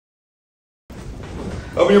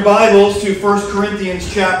Open your Bibles to 1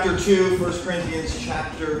 Corinthians chapter 2. 1 Corinthians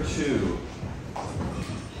chapter 2.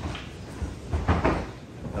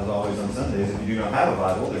 As always on Sundays, if you do not have a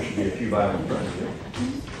Bible, there should be a few Bibles in front of you.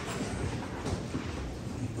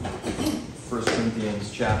 1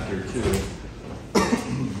 Corinthians chapter 2.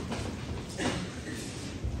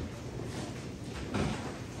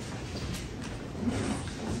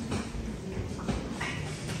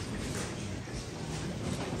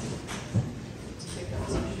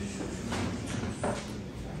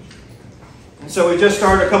 So we just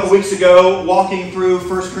started a couple weeks ago walking through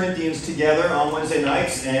 1 Corinthians together on Wednesday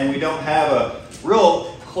nights, and we don't have a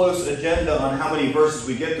real close agenda on how many verses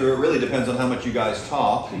we get through. It really depends on how much you guys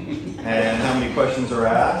talk and how many questions are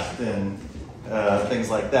asked and things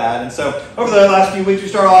like that. And so over the last few weeks we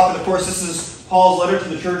start off, and of course this is Paul's letter to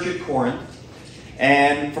the church at Corinth.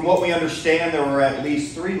 And from what we understand, there were at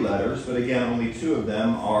least 3 letters, but again, only 2 of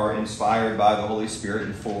them are inspired by the Holy Spirit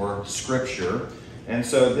and for Scripture. And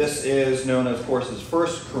so this is known, of course, as 1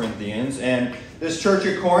 Corinthians. And this church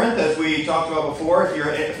at Corinth, as we talked about before, if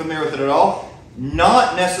you're familiar with it at all,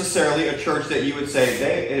 not necessarily a church that you would say,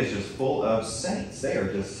 it is just full of saints. They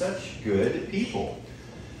are just such good people.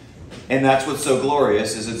 And that's what's so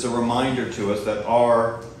glorious, is it's a reminder to us that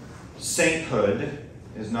our sainthood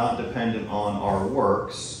is not dependent on our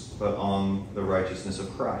works, but on the righteousness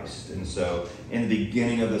of Christ. And so in the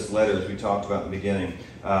beginning of this letter, as we talked about in the beginning,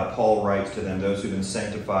 Paul writes to them, those who've been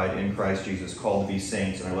sanctified in Christ Jesus, called to be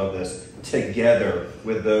saints, and I love this, together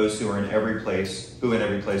with those who in every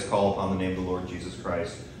place call upon the name of the Lord Jesus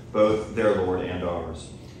Christ, both their Lord and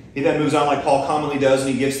ours. He then moves on like Paul commonly does,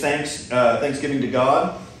 and he gives thanksgiving to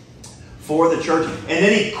God for the church. And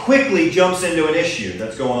then he quickly jumps into an issue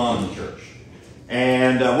that's going on in the church.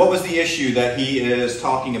 And what was the issue that he is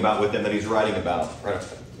talking about with them, that he's writing about? Right.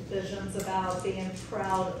 Divisions about being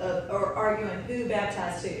proud of, or arguing who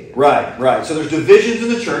baptized who. Right. So there's divisions in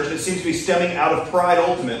the church, and it seems to be stemming out of pride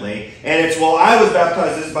ultimately. And it's, well, I was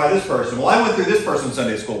baptized by this person. Well, I went through this person's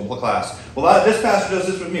Sunday school class. Well, this pastor does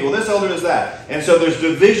this with me. Well, this elder does that. And so there's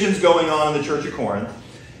divisions going on in the church of Corinth.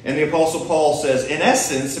 And the Apostle Paul says, in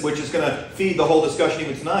essence, which is going to feed the whole discussion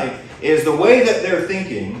even tonight, is the way that they're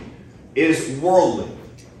thinking is worldly.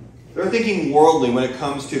 They're thinking worldly when it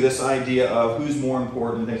comes to this idea of who's more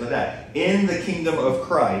important and things like that. In the kingdom of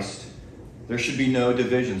Christ, there should be no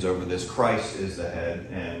divisions over this. Christ is the head,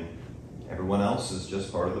 and everyone else is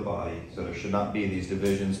just part of the body. So there should not be these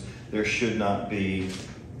divisions. There should not be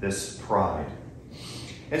this pride.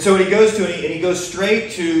 And so when he goes to it, and he goes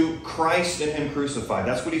straight to Christ and Him crucified.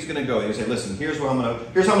 That's what he's going to go. He's going to say, listen, here's how I'm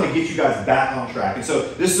going to get you guys back on track. And so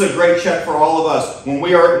this is a great check for all of us. When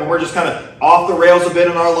we're just kind of off the rails a bit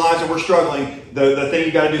in our lives and we're struggling, the thing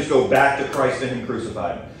you got to do is go back to Christ and Him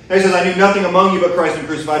crucified. And he says, I knew nothing among you but Christ and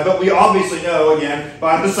crucified. But we obviously know, again,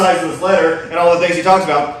 by the size of this letter and all the things he talks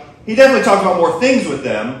about, he definitely talks about more things with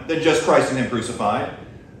them than just Christ and Him crucified.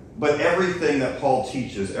 But everything that Paul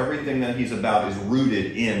teaches, everything that he's about is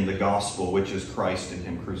rooted in the gospel, which is Christ and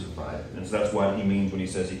Him crucified. And so that's what he means when he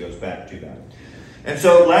says he goes back to that. And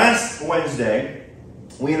so last Wednesday,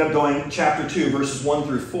 we ended up going chapter 2, verses 1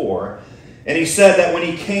 through 4. And he said that when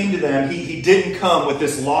he came to them, he didn't come with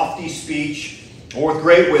this lofty speech or with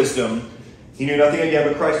great wisdom. He knew nothing again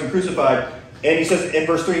but Christ and crucified. And he says in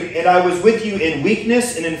verse 3, and I was with you in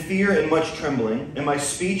weakness and in fear and much trembling, and my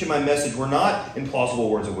speech and my message were not in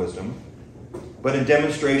plausible words of wisdom, but in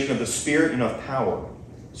demonstration of the Spirit and of power,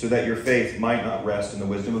 so that your faith might not rest in the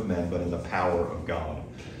wisdom of men, but in the power of God.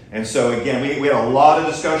 And so again, we had a lot of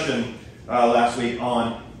discussion last week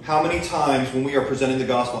on how many times when we are presenting the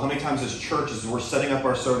gospel, how many times as churches we're setting up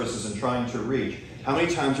our services and trying to reach, how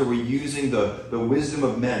many times are we using the wisdom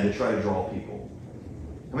of men to try to draw people?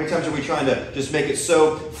 How many times are we trying to just make it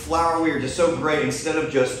so flowery or just so great instead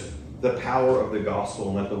of just the power of the gospel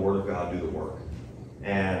and let the Word of God do the work?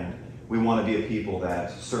 And we want to be a people that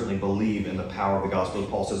certainly believe in the power of the gospel, as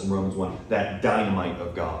Paul says in Romans 1, that dynamite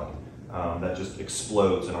of God that just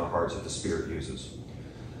explodes in our hearts that the Spirit uses.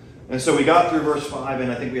 And so we got through verse 5,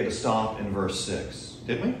 and I think we had to stop in verse 6.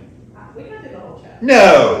 Didn't we? We went through the whole chapter.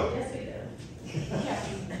 No! Yes, we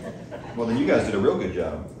did. Well, then you guys did a real good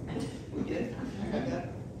job. We did.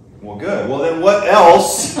 Well, good. Well, then what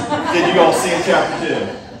else did you all see in chapter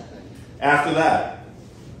 2 after that?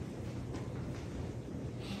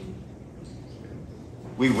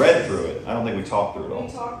 We read through it. I don't think we talked through it all.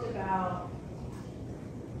 We talked about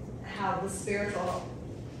how the spiritual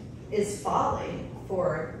is folly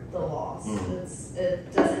for the lost. Mm-hmm.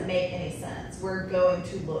 It doesn't make any sense. We're going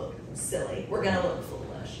to look silly. We're going to look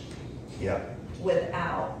foolish. Yeah.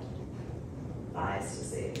 Without eyes to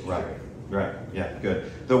see. Right. Right. Yeah. Good.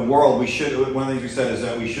 The world. We should. One of the things we said is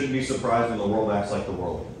that we shouldn't be surprised when the world acts like the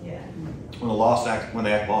world. Yeah. When the lost act, when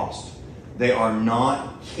they act lost, they are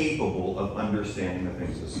not capable of understanding the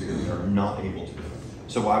things of the Spirit. They are not able to do it.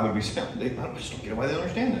 So why would we say they just don't get why they don't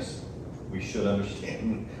understand this? We should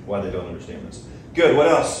understand why they don't understand this. Good. What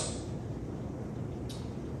else?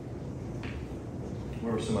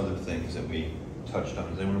 What were some other things that we touched on?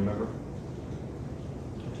 Does anyone remember?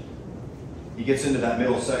 He gets into that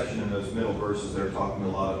middle section in those middle verses. They're talking a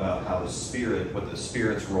lot about how the Spirit, what the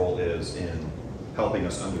Spirit's role is in helping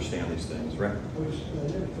us understand these things, right? I never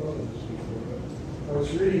thought of this before, but I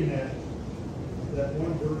was reading that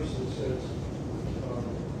one verse that says,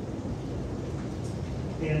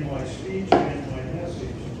 "And my speech and my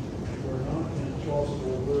message were not in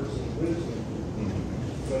plausible words of wisdom,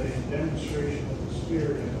 but in demonstration of the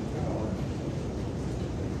Spirit and of power."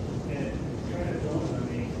 And it kind of dawned on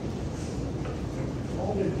me,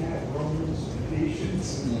 Paul didn't have Romans and Ephesians.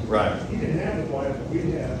 Right. He didn't have the Bible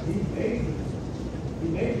we have. He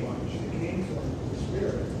made much. It came from the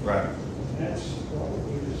Spirit. Right. And that's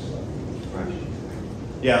probably the stuff he was Right. preaching.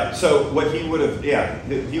 Yeah. So what he would have,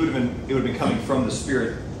 it would have been coming from the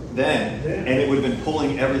Spirit then, and it would have been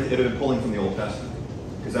pulling everything. It would have been pulling from the Old Testament,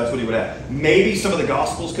 because that's what he would have. Maybe some of the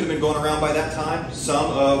Gospels could have been going around by that time. Some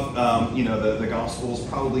of the Gospels,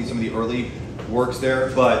 probably some of the early works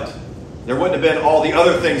there, but there wouldn't have been all the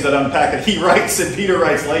other things that unpack it. He writes and Peter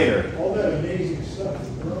writes later. All that amazing stuff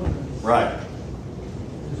in Romans Right.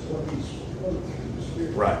 is what he spoke through the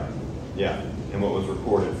Spirit. Right. Yeah. And what was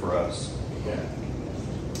recorded for us. Yeah.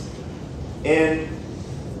 In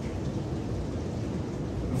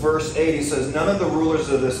verse 8, he says, none of the rulers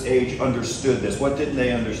of this age understood this. What didn't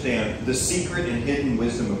they understand? The secret and hidden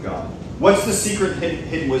wisdom of God. What's the secret and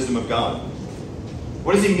hidden wisdom of God?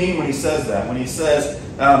 What does he mean when he says that? When he says,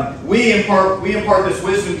 we impart this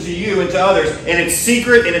wisdom to you and to others, and it's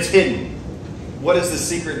secret and it's hidden. What is the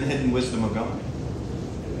secret and hidden wisdom of God?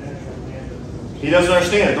 The natural man He doesn't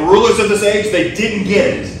understand it. The rulers of this age, they didn't get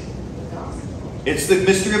it. The gospel. It's the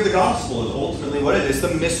mystery of the gospel is ultimately what it is.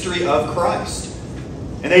 It's the mystery of Christ.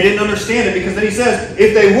 And they didn't understand it, because then he says,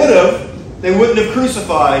 if they would have, they wouldn't have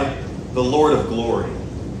crucified the Lord of glory.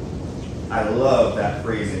 I love that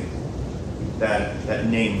phrasing, that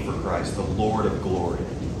name for Christ, the Lord of glory.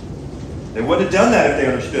 They wouldn't have done that if they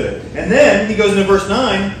understood it. And then he goes into verse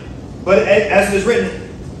 9, but as it is written,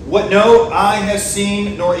 what no eye has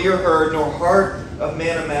seen, nor ear heard, nor heart of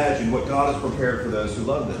man imagined, what God has prepared for those who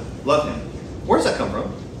love him. Where does that come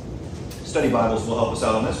from? Study Bibles will help us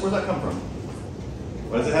out on this. Where does that come from?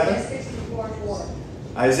 What does it have? Isaiah 64:4.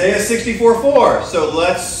 Isaiah 64:4. So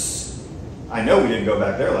I know we didn't go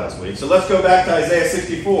back there last week, so let's go back to Isaiah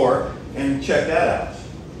 64 and check that out.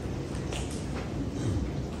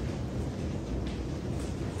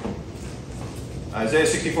 Isaiah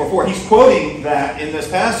 64:4. He's quoting that in this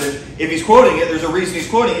passage. If he's quoting it, there's a reason he's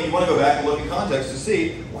quoting it. You want to go back and look in context to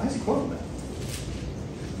see, why is he quoting that?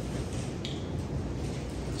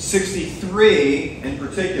 63, in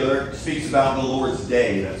particular, speaks about the Lord's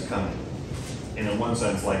day that's coming. And in one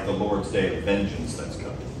sense, like the Lord's day of vengeance that's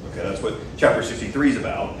coming. Okay, that's what chapter 63 is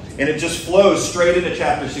about. And it just flows straight into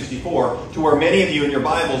chapter 64, to where many of you in your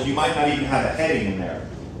Bibles, you might not even have a heading in there.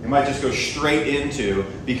 It might just go straight into,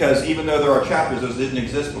 because even though there are chapters, those didn't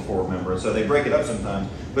exist before, remember? So they break it up sometimes,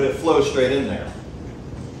 but it flows straight in there.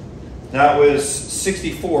 Now it was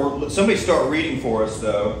 64. Somebody start reading for us,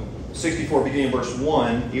 though. 64 beginning in verse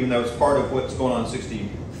 1, even though it's part of what's going on in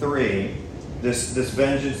 63, this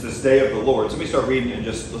vengeance, this day of the Lord. Somebody start reading and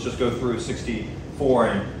let's just go through 64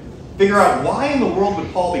 and figure out, why in the world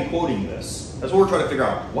would Paul be quoting this? That's what we're trying to figure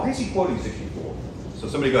out. Why is he quoting 64? So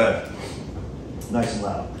somebody go ahead. Nice and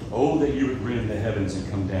loud. Oh, that you would rend the heavens and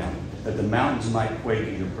come down, that the mountains might quake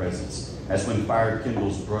in your presence, as when fire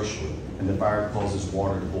kindles brushwood, and the fire causes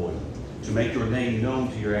water to boil, to make your name known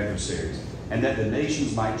to your adversaries, and that the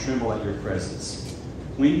nations might tremble at your presence.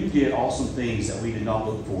 When you did awesome things that we did not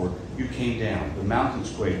look for, you came down, the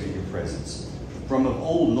mountains quaked at your presence. From of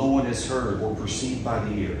old no one has heard or perceived by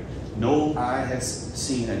the ear, no eye has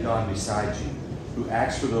seen a God beside you, who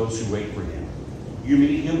acts for those who wait for him. You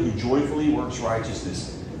meet him who joyfully works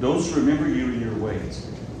righteousness, those who remember you in your ways.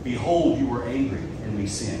 Behold, you were angry, and we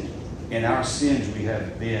sinned. In our sins we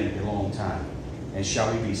have been a long time. And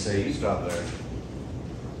shall we be saved? Stop there.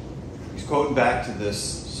 He's quoting back to this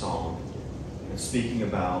psalm. And speaking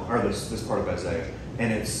about, or this part of Isaiah.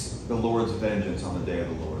 And it's the Lord's vengeance on the day of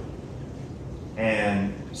the Lord.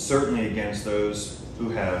 And certainly against those who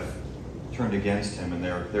have turned against him. And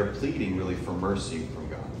they're pleading really for mercy from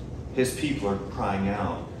God. His people are crying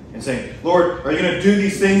out and saying, Lord, are you going to do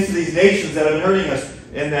these things to these nations that have been hurting us?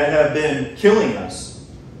 and that have been killing us.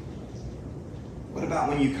 What about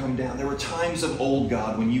when you come down? There were times of old,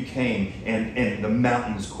 God, when you came and the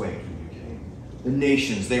mountains quaked when you came. The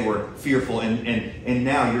nations, they were fearful, and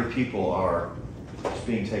now your people are just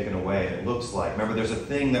being taken away. And it looks like, remember, there's a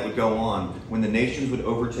thing that would go on when the nations would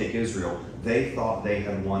overtake Israel. They thought they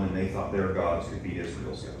had won, and they thought their gods could beat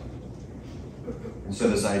Israel's God. And so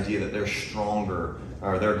this idea that they're stronger,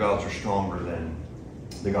 or their gods are stronger than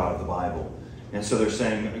the God of the Bible. And so they're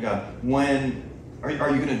saying, God, when are you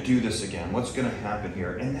going to do this again? What's going to happen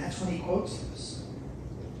here? And that's when he quotes this.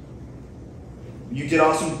 You did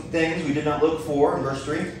awesome things we did not look for, in verse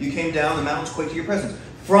 3. You came down, the mountains quaked to your presence.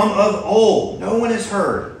 From of old, no one has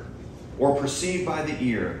heard or perceived by the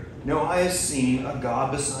ear. No eye has seen a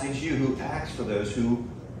God besides you who acts for those who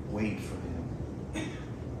wait for him.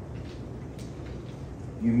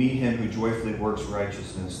 You meet him who joyfully works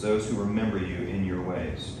righteousness, those who remember you in your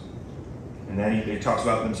ways. And then he talks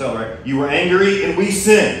about themselves, right? You were angry and we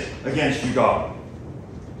sinned against you, God.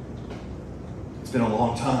 It's been a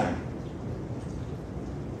long time.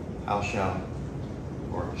 How shall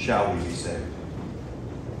we be saved?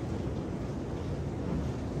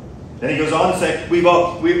 Then he goes on to say,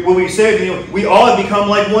 will we saved? We all have become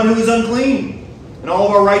like one who is unclean, and all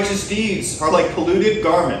of our righteous deeds are like polluted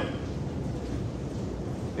garment.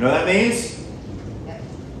 You know what that means?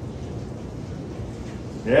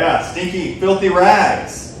 Yeah, stinky, filthy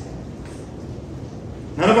rags.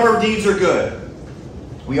 None of our deeds are good.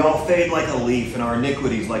 We all fade like a leaf, and our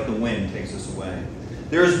iniquities like the wind takes us away.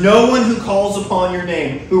 There is no one who calls upon your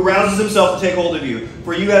name, who rouses himself to take hold of you.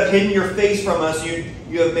 For you have hidden your face from us.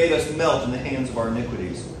 You have made us melt in the hands of our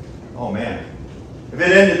iniquities. Oh, man. If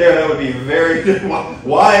it ended there, that would be very good.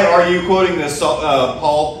 Why are you quoting this,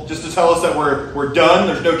 Paul? Just to tell us that we're done?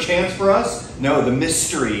 There's no chance for us? No, the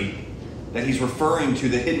mystery that he's referring to,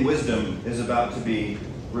 the hidden wisdom, is about to be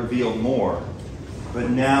revealed more. But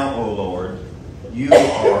now, O Lord, you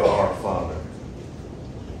are our Father.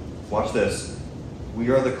 Watch this. We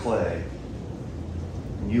are the clay,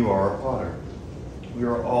 and you are our potter. We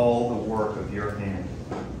are all the work of your hand.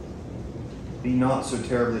 Be not so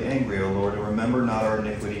terribly angry, O Lord, and remember not our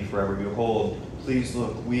iniquity forever. Behold, please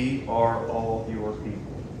look, we are all your people.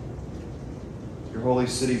 Your holy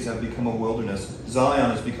cities have become a wilderness.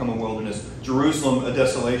 Zion has become a wilderness. Jerusalem a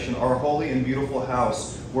desolation. Our holy and beautiful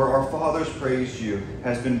house, where our fathers praised you,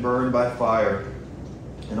 has been burned by fire,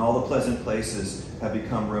 and all the pleasant places have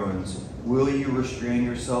become ruins. Will you restrain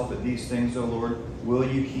yourself at these things, O Lord? Will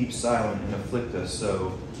you keep silent and afflict us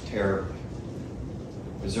so terribly?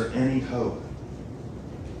 Is there any hope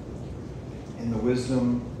in the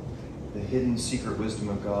wisdom, the hidden secret wisdom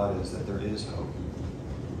of God is that there is hope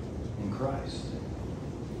in Christ?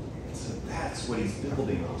 So that's what he's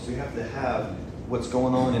building on. So you have to have what's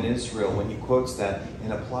going on in Israel when he quotes that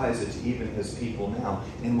and applies it to even his people now.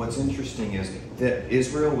 And what's interesting is that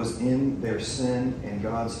Israel was in their sin and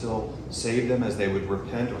God still saved them as they would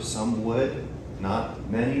repent, or some would. Not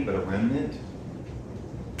many, but a remnant.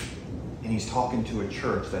 And he's talking to a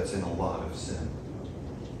church that's in a lot of sin.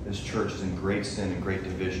 This church is in great sin and great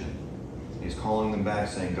division. He's calling them back,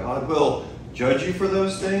 saying, God will judge you for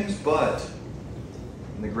those things, but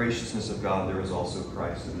in the graciousness of God, there is also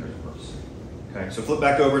Christ and there's mercy. Okay, so flip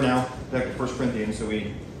back over now, back to 1 Corinthians, so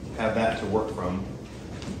we have that to work from.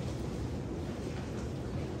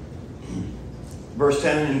 Verse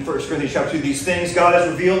 10 in 1 Corinthians chapter 2, these things God has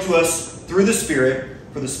revealed to us through the Spirit,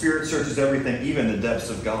 for the Spirit searches everything, even the depths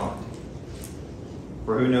of God.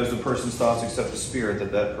 For who knows the person's thoughts except the Spirit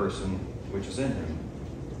that person which is in him?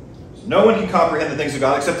 So no one can comprehend the things of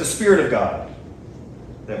God except the Spirit of God,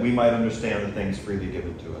 that we might understand the things freely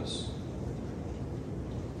given to us.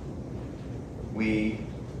 We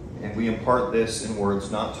impart this in words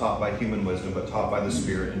not taught by human wisdom, but taught by the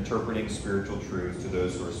Spirit, interpreting spiritual truths to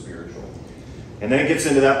those who are spiritual. And then it gets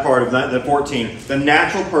into that part of that, the 14. The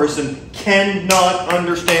natural person cannot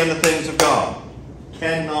understand the things of God.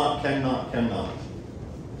 Cannot.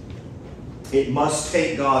 It must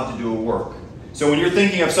take God to do a work. So when you're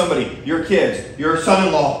thinking of somebody, your kids, your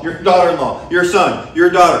son-in-law, your daughter-in-law, your son, your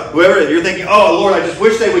daughter, whoever it is, you're thinking, oh, Lord, I just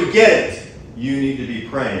wish they would get it. You need to be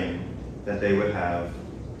praying that they would have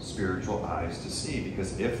spiritual eyes to see,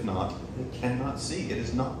 because if not, they cannot see. It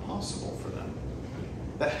is not possible for them.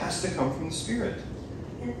 That has to come from the Spirit.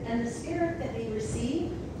 And the Spirit that they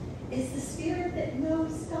receive is the Spirit that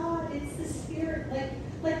knows God. It's the Spirit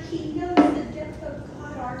like He knows the depth of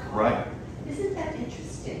God, our God. Right. Isn't that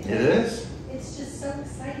interesting? It is. It's just so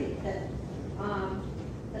exciting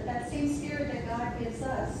that that same Spirit that God gives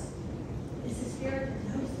us is the Spirit that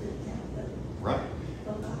knows the depth of Right.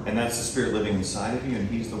 God. And that's the Spirit living inside of you, and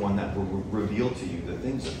He's the one that will reveal to you the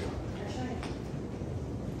things of God. That's right.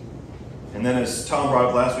 And then as Tom brought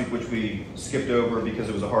up last week, which we skipped over because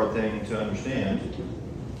it was a hard thing to understand,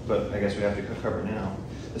 but I guess we have to cover it now.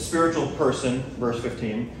 The spiritual person, verse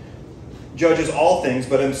 15, judges all things,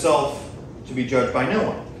 but himself to be judged by no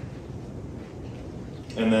one.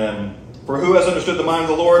 And then, for who has understood the mind of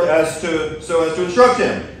the Lord so as to instruct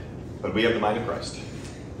him? But we have the mind of Christ.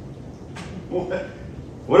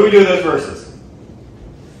 What do we do with those verses?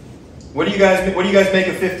 What do you guys make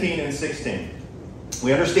of 15 and 16?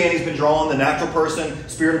 We understand he's been drawn, the natural person,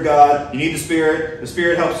 Spirit of God. You need the Spirit. The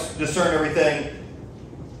Spirit helps discern everything.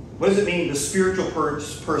 What does it mean the spiritual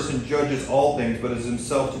person judges all things, but is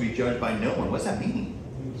himself to be judged by no one? What does that mean?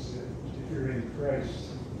 It means that if you're in Christ,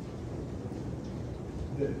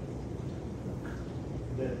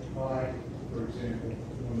 that I, for example,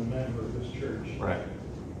 am a member of this church, Right.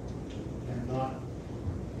 am not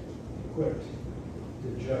equipped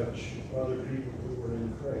to judge other people who are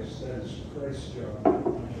in Christ. That is Christ's job, not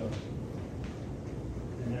my job.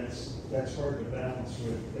 And that's hard to balance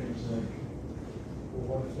with things like,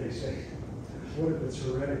 well, what if they say, what if it's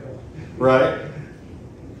heretical? Right.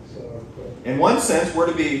 So, but In one sense, we're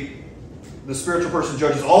to be, the spiritual person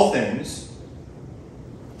judges all things,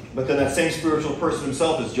 but then that same spiritual person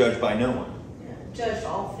himself is judged by no one. Judged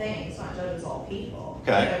all things, not judges all people.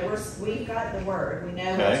 Okay. You know, we've got the word. We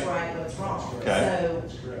know Okay. what's right, what's wrong. Okay.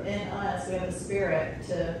 that's So correct. in us, we have the Spirit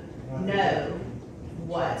to know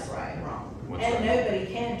what's right and wrong. What's And right. nobody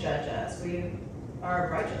can judge us. We are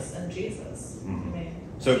righteous in Jesus. Mhm. I mean,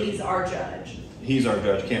 So- He's our judge. He's our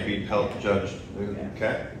judge, can't be held judged.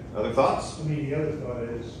 Okay. Other thoughts? I mean, the other thought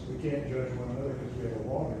is, we can't judge one another because we have a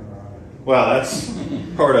law in our eye. Well, that's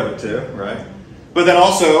part of it too, right? But then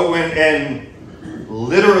also, and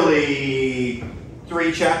literally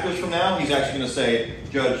 3 chapters from now, he's actually going to say,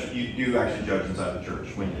 Judge, you do actually judge inside the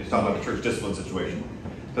church when he's talking about the church discipline situation.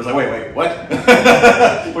 Because like, wait, what?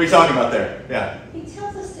 What are you talking about there? Yeah. He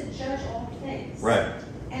tells us to judge all things. Right.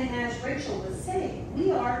 And as Rachel was saying,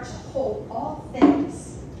 we are to hold all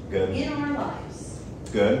things Good. in our lives,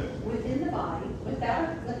 Good. within the body, without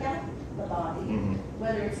the body, Mhm.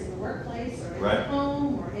 whether it's in the workplace or in Right. the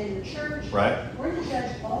home or in the church. Right. We're to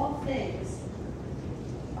judge all things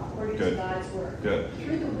according to Good. God's word. Good.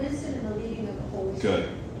 Through the wisdom and the leading of the Holy Spirit. Good.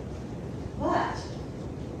 But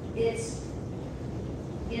it's,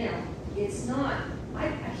 it's not, I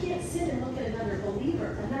can't sit and look at another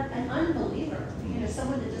believer, an unbeliever,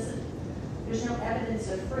 someone that doesn't, there's no evidence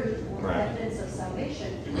of fruit or Right. evidence of salvation,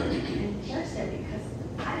 and judge them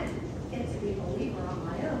because I didn't get to be a believer on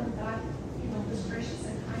my own. God, was gracious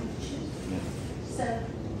and kind to choose me.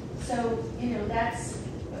 So, that's,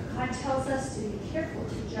 God tells us to be careful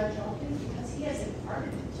to judge all things because He has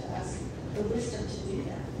imparted to us the wisdom to do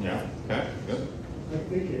that. Yeah. Okay. Good. I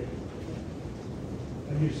think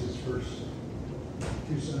I used this verse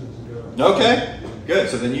 2 Sundays ago. Okay. Good.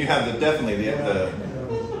 So then you have definitely the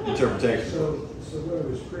interpretation. So what I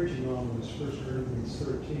was preaching on was 1 Corinthians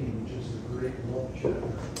 13, which is the great love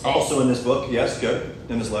chapter. Also in this book, yes, good.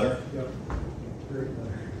 In this letter. Yep, great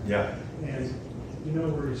letter. Yeah. And you know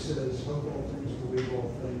where he says, hope all things, believe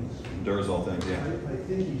all things. Endures all things, yeah. I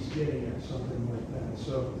think he's getting at something like that.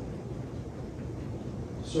 So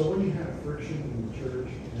when you have friction in the church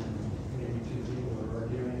and maybe 2 people are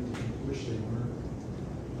arguing, and wish they weren't,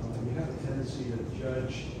 you have a tendency to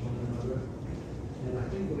judge one another. And I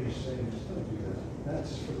think what he's saying is, don't do that.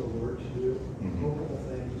 That's for the Lord to do. Mhm. Hope all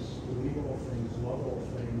things, believe all things, love all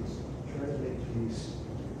things, try to make peace.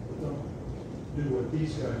 But don't do what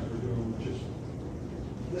these guys were doing, which is,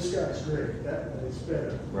 this guy's great, that is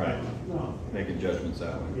better. Right. No. Making judgments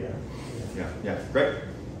that way. Yeah. Yeah. Great.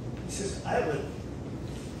 He says, I have a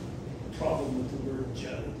problem with the word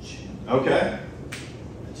judge. Okay.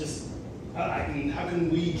 I mean, how can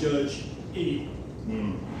we judge anyone?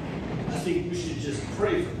 Mm. I think we should just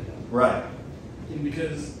pray for them. Right. And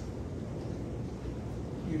because,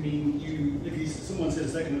 if someone said a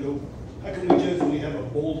second ago, how can we judge when we have a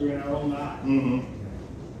boulder in our own eye? Mm-hmm.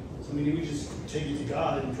 So, we just take it to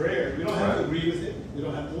God in prayer. We don't have to Right. agree with it. We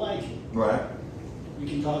don't have to like it. Right. We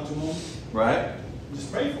can talk to them Right. and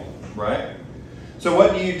just pray for them. Right. So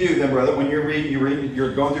what do you do then, brother? When you're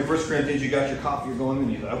you're going through 1 Corinthians, you got your coffee, you're going,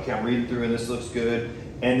 and you're like, okay, I'm reading through, and this looks good.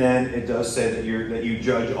 And then it does say that you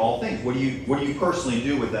judge all things. What do you personally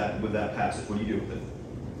do with that passage? What do you do with it?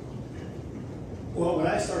 Well, when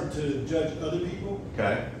I start to judge other people,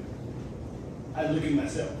 Okay. I look at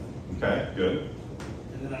myself. Okay. Good.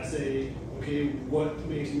 And then I say, okay, what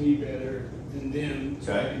makes me better than them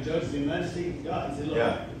so I Okay. can judge them? And I just take it to God and say, look,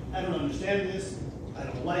 Yeah. I don't understand this. I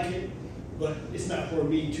don't like it. but it's not for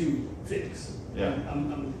me to fix. Yeah.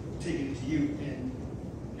 I'm taking it to you and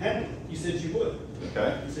handle it. You said you would.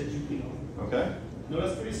 Okay. You said you know. Okay. No,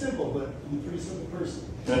 that's pretty simple, but I'm a pretty simple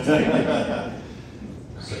person. So, do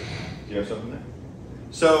you have something there?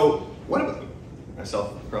 So, what about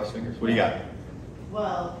myself? Cross fingers. What do you got?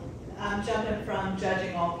 Well, I'm jumping from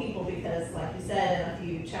judging all people because, like you said, in a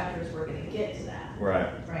few chapters, we're gonna get to that. Right.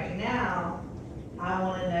 Right now, I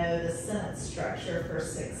wanna know the sentence structure for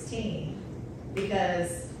 16,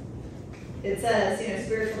 because it says,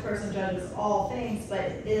 spiritual person judges all things, but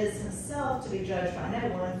is himself to be judged by no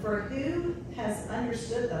one. For who has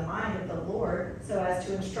understood the mind of the Lord so as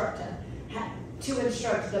to instruct him? To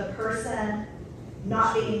instruct the person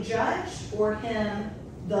not being judged, or him,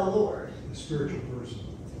 the Lord? The spiritual person.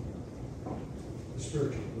 The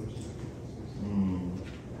spiritual person.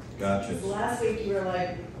 Gotcha. So last week you were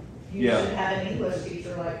like, you Yeah. should have an English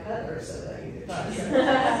teacher like Heather so that you could find some.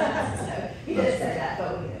 So he did say that,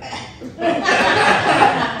 but we knew.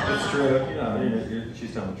 That's true.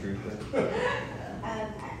 She's telling the truth there.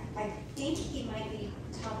 I think he might be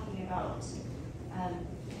talking about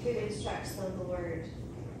who instructs the Lord,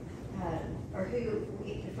 or for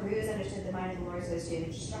who has understood the mind of the Lord so as to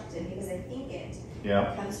instruct him, because I think it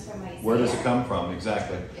Yeah. comes from Isaiah. Where does it come from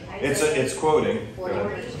exactly? Isaiah It's quoting. Go ahead.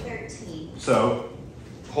 40:13. So,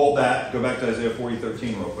 hold that. Go back to Isaiah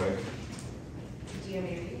 40:13 real quick. Do you want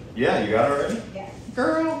me to read? Yeah, you got it already? Yeah.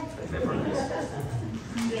 Girl.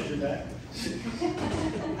 You can't do that.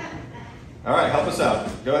 All right, help us out.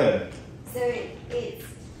 Go ahead. So it's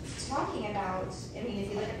talking about, if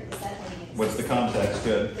you look at the settling, it's What's the context?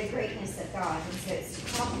 Good. the greatness of God. And so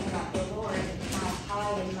it's talking about the Lord and how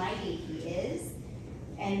high and mighty he is.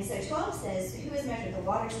 And so 12 says, who has measured the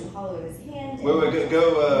waters in the hollow of his hand? Wait,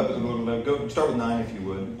 go start with 9 if you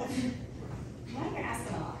would. Now you're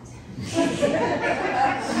asking a lot.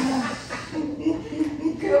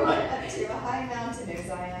 Go up to a high mountain, O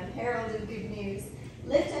Zion, herald of good news.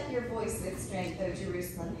 Lift up your voice with strength, O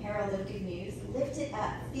Jerusalem, herald of good news. Lift it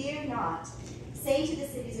up, fear not. Say to the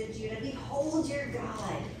cities of Judah, behold your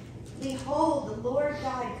God. Behold, the Lord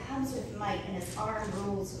God comes with might, and his arm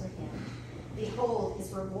rules for him. Behold,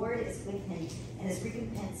 his reward is with him, and his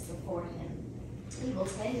recompense before him. He will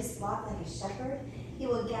tend his flock like a shepherd. He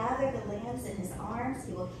will gather the lambs in his arms.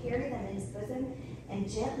 He will carry them in his bosom, and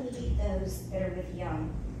gently lead those that are with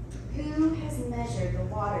young. Who has measured the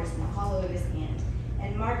waters in the hollow of his hand,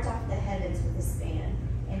 and marked off the heavens with a span,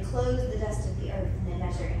 and closed the dust of the earth in a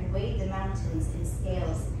measure, and weighed the mountains in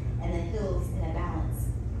scales, and the hills in a balance?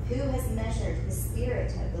 Who has measured the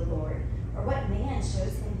spirit of the Lord, or what man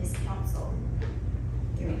shows him his counsel?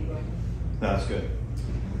 That's good.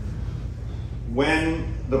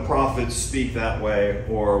 When the prophets speak that way,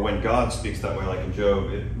 or when God speaks that way, like in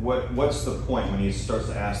Job, what's the point when he starts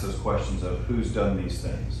to ask those questions of who's done these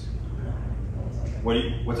things?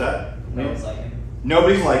 What's that? No one's like him.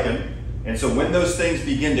 Nobody's like him. And so when those things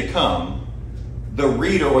begin to come, the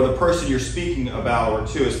reader or the person you're speaking about or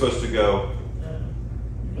to is supposed to go,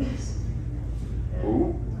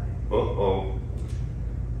 ooh, uh-oh.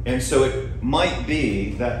 And so it might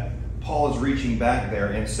be that Paul is reaching back there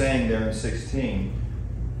and saying there in 16,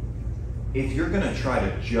 if you're going to try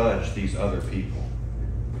to judge these other people,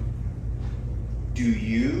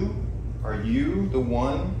 are you the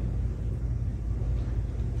one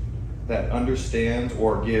that understands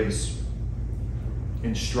or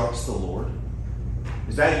instructs the Lord?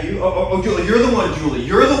 Is that you? Oh, Julie, you're the one, Julie.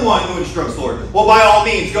 You're the one who instructs the Lord. Well, by all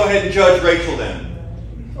means, go ahead and judge Rachel then.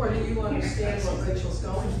 Or do you understand what Rachel's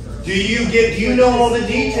going through? Do you know all the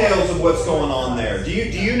details of what's going on there? Do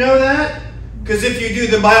you know that? Because if you do,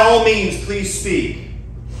 then by all means, please speak.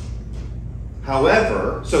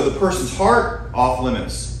 However, so the person's heart off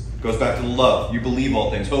limits. Goes back to love. You believe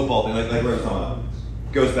all things, hope all things, like we're talking about.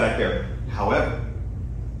 Goes back there. However,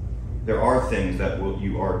 there are things that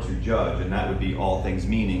you are to judge, and that would be all things,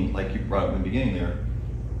 meaning, like you brought up in the beginning there,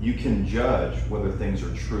 you can judge whether things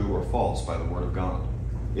are true or false by the Word of God.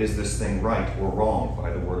 Is this thing right or wrong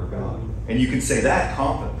by the Word of God? And you can say that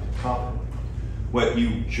confidently. What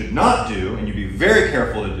you should not do, and you'd be very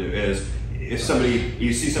careful to do, is if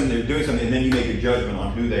you see somebody doing something, and then you make a judgment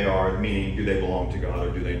on who they are, meaning do they belong to God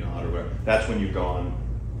or do they not, or whatever. That's when you've gone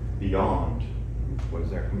beyond. What is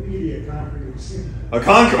there? Let me give you a concrete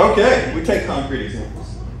example. Okay, we take concrete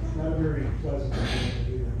examples. Not very pleasant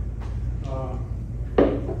either.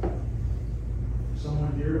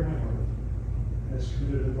 Someone dear to my heart has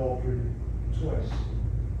committed adultery twice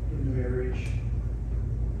in the marriage,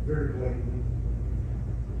 very blatantly.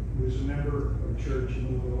 He was a member of a church in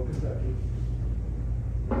Louisville, Kentucky.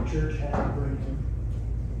 The church had to bring him.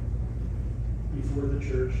 before the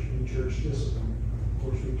church in church discipline. Of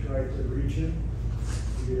course, we tried to reach him.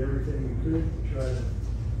 We did everything we could to try to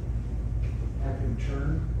have him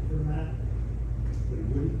turn from that, but he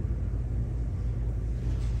wouldn't.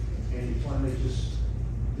 And he finally just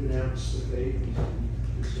denounced the faith.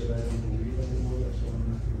 He said, I don't believe anymore, that's why I'm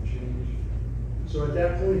not going to change. So at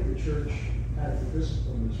that point, the church had to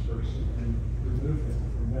discipline this person and remove him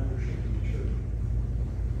from membership in the church.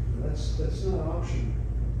 That's not optional.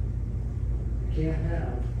 You can't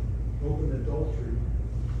have open adultery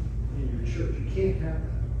in your church. You can't have that.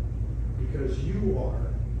 Because you are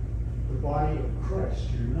the body of Christ.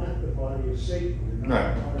 You're not the body of Satan. You're not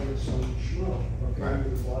Right. the body of some schmuck. Okay? Right.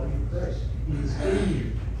 You're the body of Christ. He is in you.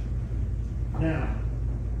 Now,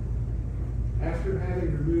 after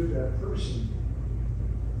having removed that person,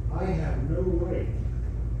 I have no right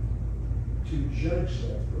to judge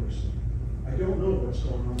that person. I don't know what's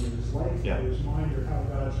going on in his life, Yeah. or his mind, or how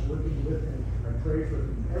God's working with him. I pray for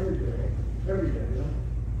him every day. Every day. I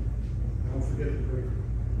don't forget to pray for him.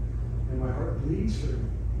 And my heart bleeds for him.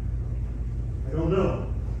 I don't know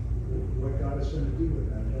what God is going to do with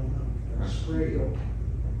that. I don't know. I just pray he'll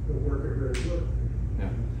work a great work. Yeah.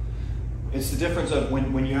 It's the difference of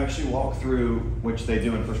when you actually walk through, which they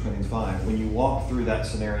do in 1 Corinthians 5, when you walk through that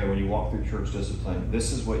scenario, when you walk through church discipline,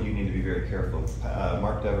 this is what you need to be very careful of.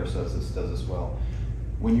 Mark Dever does this well.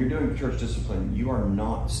 When you're doing church discipline, you are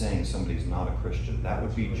not saying somebody's not a Christian. That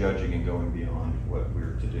would be judging and going beyond what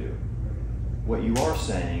we're to do. What you are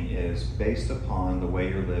saying is, based upon the way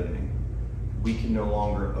you're living, we can no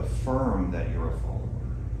longer affirm that you're a follower.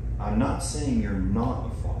 I'm not saying you're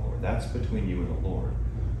not a follower. That's between you and the Lord.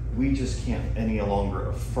 We just can't any longer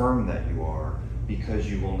affirm that you are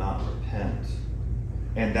because you will not repent.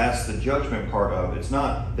 And that's the judgment part of it. It's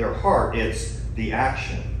not their heart, it's the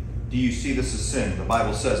action. Do you see this as sin? The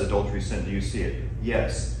Bible says adultery is sin. Do you see it?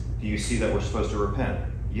 Yes. Do you see that we're supposed to repent?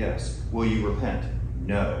 Yes. Will you repent?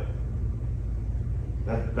 No.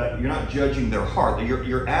 That you're not judging their heart.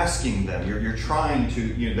 You're asking them. You're trying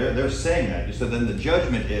to. They're saying that. So then the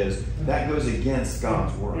judgment is that goes against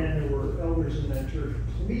God's word. And there were elders in that church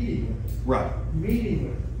pleading with him, Right. meeting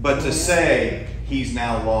with him. But to say he's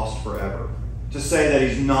now lost forever, to say that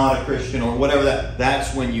he's not a Christian or whatever,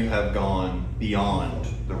 that's when you have gone beyond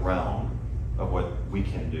the realm of what we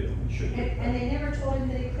can do and should do. And they never told him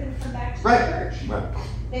that he couldn't come back to the Right. church. Right.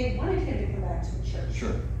 They wanted him to come back to the church. Sure.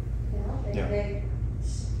 You know, Yeah. they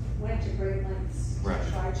went to great lengths Right.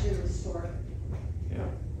 to try to restore Yeah.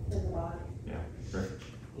 the body. Yeah. Great.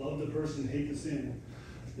 Love the person, hate the sin.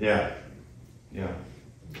 Yeah. Yeah.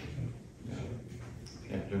 Yeah.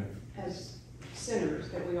 Yeah. Jim? As sinners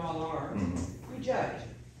that we all are, Mhm. we judge.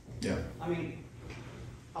 Yeah. I mean,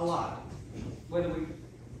 a lot. Whether we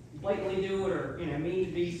blatantly do it or, mean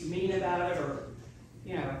to be mean about it or,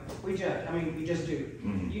 we judge. I mean, we just do.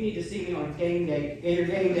 Mhm. You need to see me on game day, Gator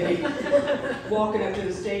game day, walking up to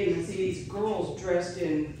the stadium and see these girls dressed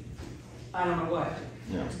in, I don't know what,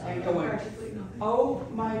 Yeah. and going, oh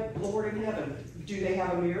my Lord in heaven, do they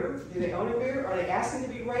have a mirror? Do they own a mirror? Are they asking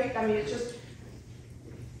to be raped? I mean, it's just,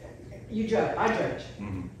 you judge, I judge.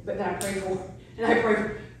 Mhm. But then I pray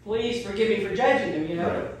for, please forgive me for judging them,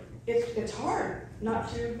 Right. It's hard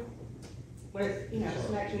not to, when it,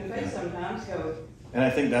 smacks you in the face sometimes, go, And I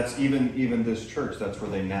think that's even this church. That's where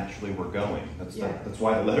they naturally were going. That's Yeah. that's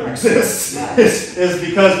why the letter exists. Yeah. is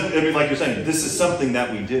because like you're saying, this is something that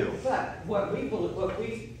we do. but our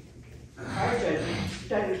judgment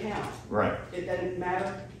doesn't count. Right. It doesn't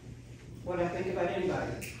matter what I think about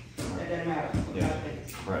anybody. It doesn't matter what Yeah. God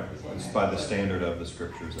thinks. Right. It's by the standard of the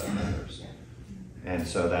scriptures that matters. And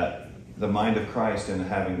so that the mind of Christ and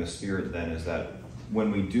having the Spirit then is that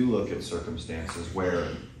when we do look at circumstances where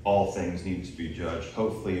all things need to be judged,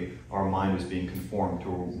 hopefully our mind is being conformed to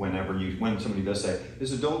when somebody does say,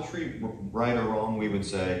 is adultery right or wrong? We would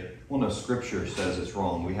say, well, no, Scripture says it's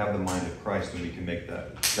wrong. We have the mind of Christ and we can make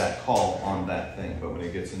that call on that thing. But when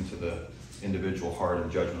it gets into the individual heart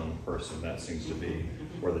and judgment on the person, that seems to be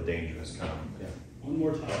where the danger has come. Yeah. One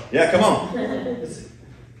more time. Yeah, come on.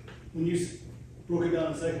 When you broke it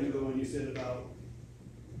down a second ago and you said about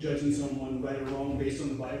judging someone right or wrong based on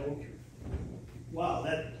the Bible, wow,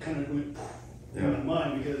 that kind of went in my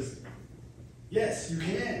mind because, yes, you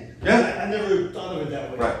can. Yeah. I never thought of it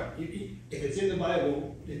that way. Right. If it's in the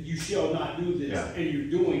Bible, that you shall not do this, Yeah. and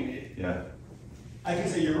you're doing it, Yeah. I can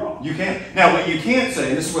say you're wrong. You can't. Now, what you can't say,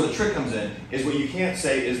 and this is where the trick comes in, is what you can't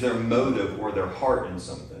say is their motive or their heart in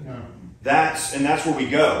something. No. That's where we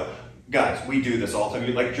go. Guys, we do this all the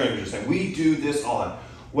time. Like Johnny was just saying, we do this all the time.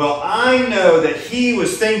 Well, I know that he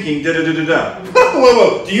was thinking da-da-da-da-da. Whoa,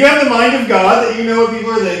 whoa. Do you have the mind of God that you know what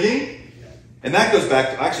people are thinking? And that goes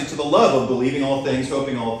back to the love of believing all things,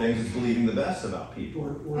 hoping all things, is believing the best about people.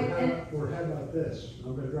 Or how about this?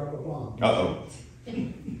 I'm gonna drop a bomb. Uh-oh.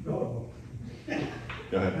 Uh-oh.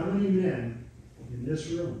 Go ahead. How many men in this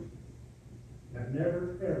room have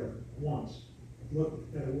never, ever, once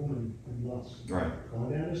looked at a woman in lust? Right.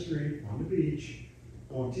 Gone down the street, on the beach,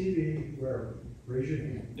 on TV, wherever. Raise your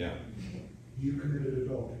hand. Yeah. You committed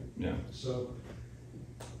adultery. Yeah. So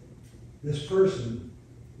this person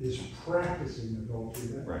is practicing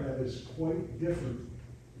adultery. Right. That is quite different.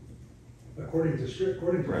 According to Scripture,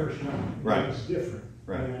 according to Right. 1 John, Right. it's different.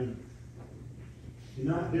 Right. And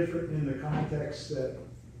not different in the context that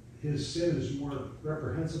his sin is more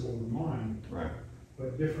reprehensible than mine, Right.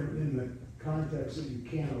 but different in the context that you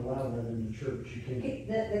can't allow that in the church. You can't.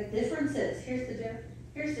 The difference is, here's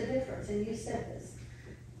the difference, and you said this.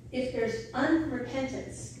 If there's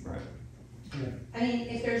unrepentance, Right. I mean,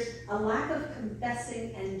 if there's a lack of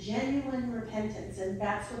confessing and genuine repentance, and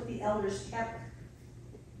that's what the elders kept,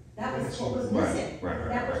 that was what was Right, missing. right,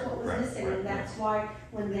 That was right, what was right, missing, right, and that's why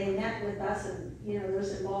when they met with us and,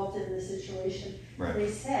 those involved in the situation, Right. they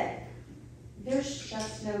said, there's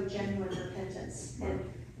just no genuine repentance, and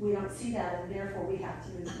we don't see that, and therefore we have to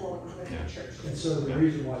move forward with Yeah. the church. And so the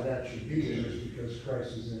reason why that should be there is because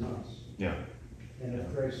Christ is in us. Yeah. And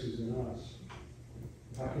if Christ is in us,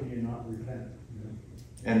 how can you not repent? You know?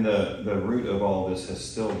 And the root of all this has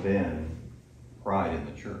still been pride in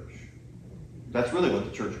the church. That's really what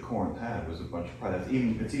the Church of Corinth had, was a bunch of pride.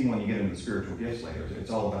 It's even when you get into the spiritual gifts later, it's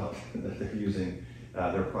all about that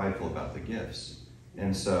they're prideful about the gifts.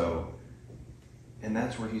 And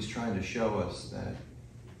that's where he's trying to show us that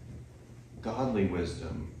godly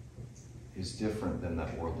wisdom is different than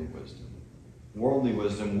that worldly wisdom. Worldly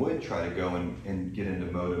wisdom would try to go and get into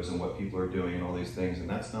motives and what people are doing and all these things, and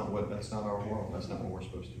that's not our world. That's not what we're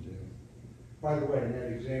supposed to do. By the way, in that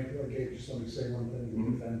example I gave, just let me say one thing to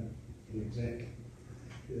Mhm. defend the example,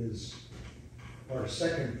 is our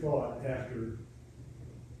second thought after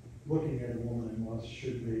looking at a woman in lust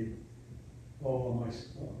should be, oh, am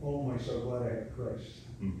I so glad I have Christ.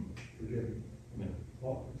 Mhm. Forgive me. Yeah.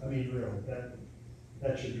 Well, I mean, really,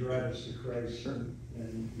 that should drive us to Christ. Sure.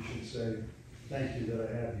 And we should say, thank you that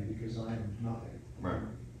I have you, because I am nothing. Right.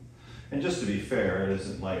 And just to be fair, it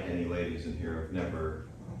isn't like any ladies in here have never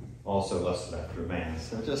also lusted after a man.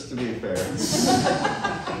 So just to be fair.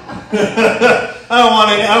 I don't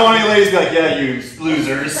want any ladies to be like, yeah, you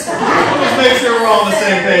losers. Just make sure we're all on the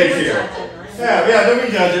same page here. Yeah, don't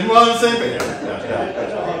be judging. We're all on the same page.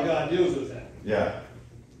 That's how God deals with that. Yeah.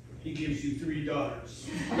 He gives you 3 daughters.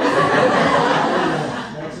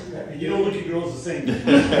 And you don't look at girls the same.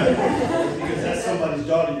 Because that's somebody's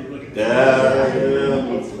daughter you're looking at. Yeah.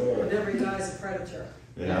 Every guy's a predator.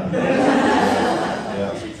 Yeah.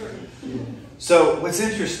 Yeah. So what's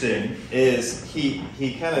interesting is he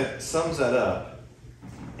kind of sums that up,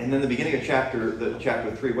 and then the beginning of chapter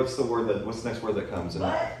 3. What's the next word that comes in?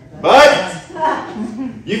 But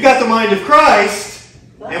you've got the mind of Christ,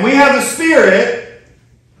 and we have the Spirit.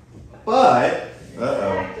 But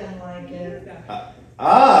Acting like it.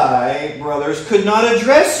 I, brothers, could not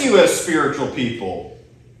address you as spiritual people,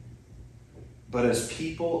 but as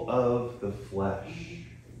people of the flesh,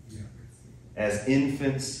 as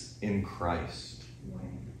infants in Christ.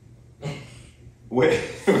 Wait,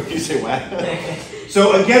 you say what?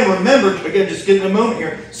 So remember, just getting a moment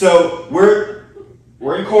here. So we're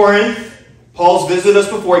in Corinth. Paul's visited us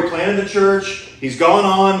before. He planted the church. He's gone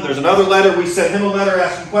on. There's another letter. We sent him a letter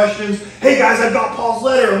asking questions. Hey guys, I've got Paul's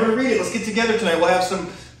letter. I'm going to read it. Let's get together tonight. We'll have some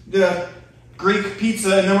Greek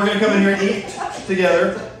pizza, and then we're going to come in here and eat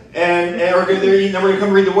together. And we're going to eat, and then we're going to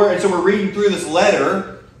come read the word. And so we're reading through this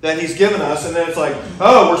letter that he's given us, and then it's like,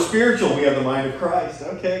 oh, we're spiritual. We have the mind of Christ.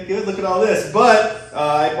 Okay, good. Look at all this. But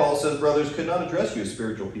Paul says, brothers, could not address you as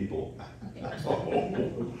spiritual people.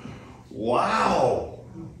 Oh, wow.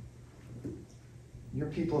 You're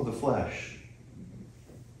people of the flesh.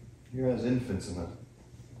 You're as infants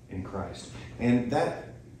in Christ. And that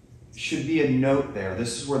should be a note there.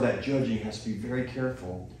 This is where that judging has to be very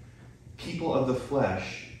careful. People of the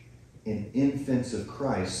flesh and infants of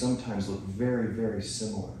Christ sometimes look very, very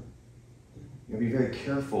similar. You gotta be very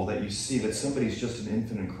careful that you see that somebody's just an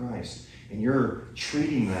infant in Christ, and you're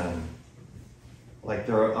treating them like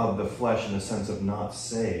they're of the flesh in the sense of not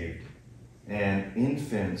saved. And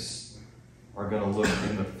infants are going to look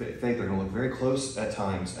in the faith, they're going to look very close at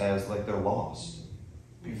times as like they're lost.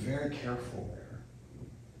 Be very careful there.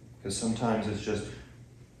 Because sometimes it's just,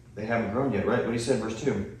 they haven't grown yet, right? What he said, verse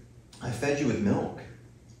 2, I fed you with milk,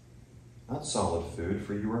 not solid food,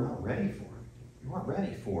 for you were not ready for it. You weren't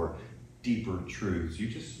ready for deeper truths.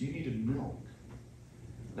 You needed milk.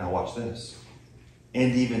 Now watch this.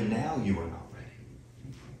 And even now you are not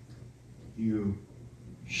ready. You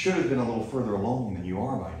should have been a little further along than you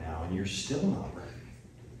are by now, and you're still not ready.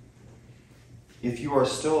 If you are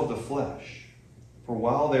still of the flesh, for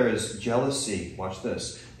while there is jealousy, watch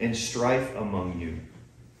this, and strife among you,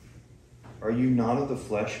 are you not of the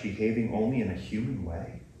flesh, behaving only in a human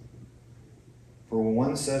way? For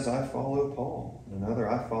one says, I follow Paul, and another,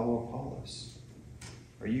 I follow Apollos.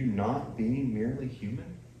 Are you not being merely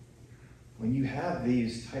human? When you have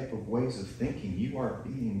these type of ways of thinking, you are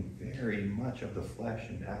being very much of the flesh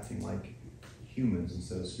and acting like humans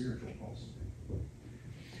instead of spiritual also.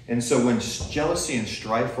 And so when jealousy and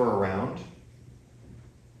strife are around,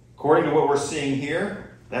 according to what we're seeing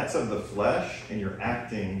here, that's of the flesh, and you're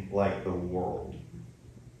acting like the world.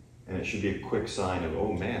 And it should be a quick sign of,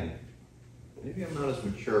 oh man, maybe I'm not as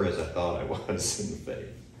mature as I thought I was in the faith.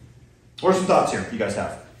 What are some thoughts here you guys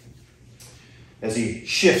have? As he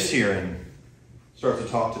shifts here and starts to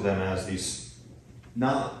talk to them as these,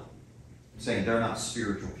 not saying they're not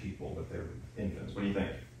spiritual people, but they're infants. What do you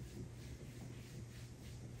think?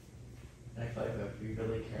 I feel like we have to be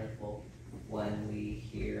really careful when we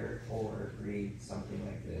hear or read something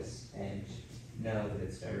like this and know that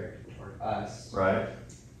it's directed toward us. Right.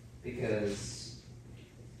 Because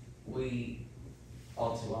we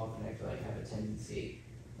all too often, I feel like, have a tendency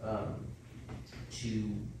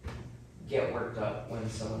to get worked up when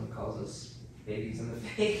someone calls us babies in the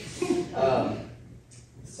face.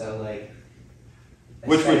 So like,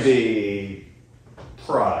 Which would be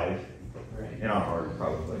pride right. in our heart,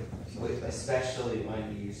 probably. Especially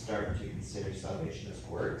when you start to consider salvation as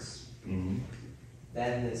works, Mm-hmm.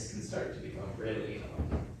 then this can start to become really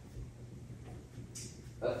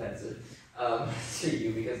offensive to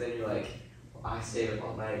you, because then you're like, well, I stayed up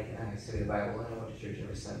all night and I studied the Bible and I went to church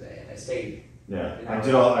every Sunday and I stayed. Yeah,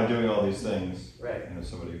 You know, I'm doing all these things. Right. And then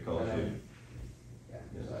somebody calls And you. then, yeah.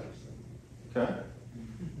 So I was Okay.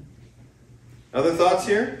 Other thoughts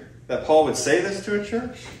here? That Paul would say this to a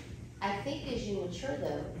church? I think as you mature,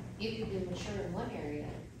 though, you could be mature in one area,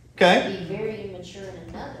 Okay. be very immature in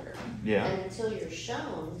another. Yeah. And until you're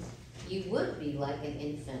shown, you would be like an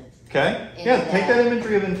infant. Okay. in Yeah, take that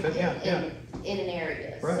imagery of infant. in- Yeah, yeah. In an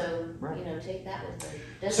area. Right, So, right. take that with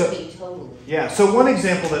it. So- Doesn't mean totally. Yeah, so one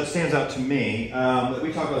example that stands out to me, that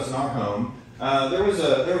we talk about this in our home, there was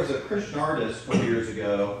a Christian artist a couple years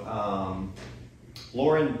ago,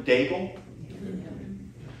 Lauren Daigle,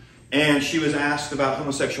 and she was asked about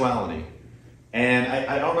homosexuality. And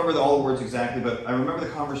I don't remember all the words exactly, but I remember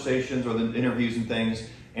the conversations or the interviews and things,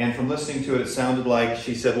 and from listening to it, it sounded like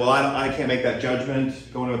she said, well, I can't make that judgment,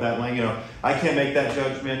 going with that line, I can't make that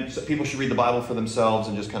judgment. So people should read the Bible for themselves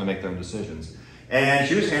and just kind of make their own decisions. And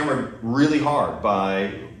she was hammered really hard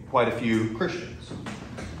by quite a few Christians.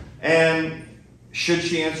 And should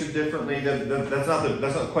she answer differently? That's not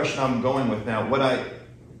the question I'm going with now.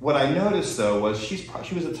 What I noticed though was she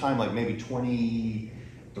was at the time like maybe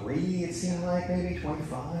 23, it seemed like, maybe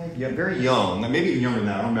 25. Yeah, very young, maybe even younger than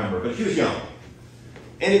that, I don't remember, but she was young.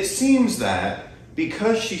 And it seems that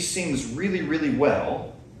because she sings really, really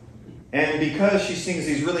well, and because she sings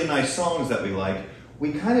these really nice songs that we like,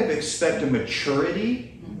 we kind of expect a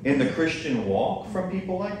maturity in the Christian walk from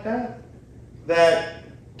people like that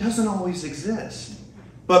doesn't always exist.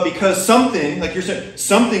 But because something, like you're saying,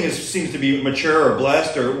 something seems to be mature or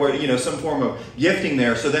blessed or some form of gifting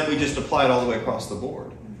there, so then we just apply it all the way across the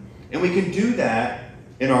board. And we can do that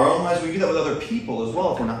in our own lives. We can do that with other people as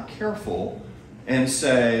well if we're not careful, and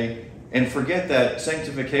forget that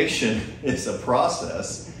sanctification is a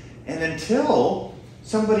process. And until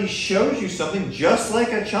somebody shows you something just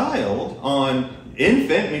like a child on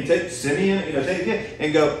infant, take Simeon, take it,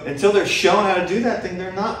 and go, until they're shown how to do that thing,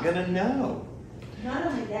 they're not going to know. Not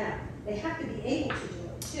only that, they have to be able to do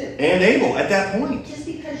it too. And able at that point. Just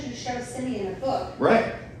because you show Simeon a book,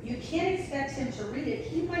 Right. you can't expect him to read it.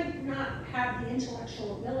 He might not have the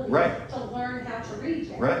intellectual ability Right. to learn how to read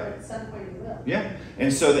yet, Right. but at some point he will. Yeah.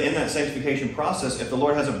 And so in that sanctification process, if the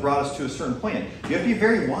Lord hasn't brought us to a certain point, you have to be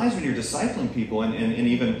very wise when you're discipling people and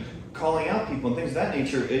even calling out people and things of that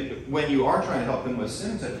nature. When you are trying to help them with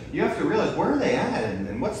sins, you have to realize where are they at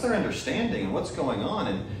and what's their understanding and what's going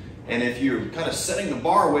on. And if you're kind of setting the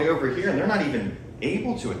bar way over here and they're not even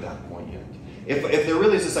able to at that point yet. If there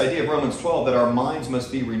really is this idea of Romans 12 that our minds must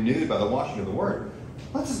be renewed by the washing of the Word,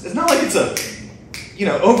 it's not like it's a,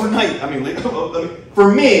 overnight. I mean,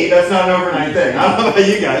 for me, that's not an overnight thing. I don't know about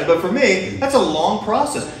you guys, but for me, that's a long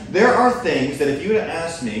process. There are things that if you had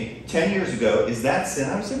asked me 10 years ago, is that sin?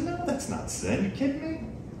 I would say, no, that's not sin. Are you kidding me?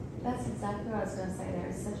 That's exactly what I was going to say.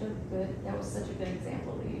 That was such a good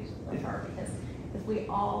example to use with her, because if we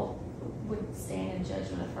all would stand in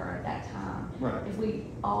judgment of her at that time. Right. If we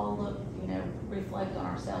all look, reflect on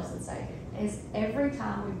ourselves and say, is every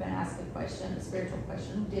time we've been asked a question, a spiritual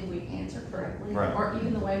question, did we answer correctly? Right. Or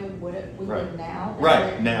even the way we would Right. now? that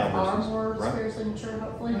Right, we now are versus- more right. spiritually mature,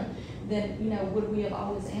 hopefully. Right. Then, would we have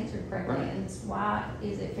always answered correctly? Right. And why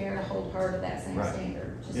is it fair to hold her to that same Right.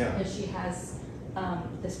 standard? Just Yeah. because she has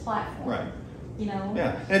this platform. Right.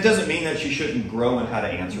 Yeah. And it doesn't mean that she shouldn't grow in how to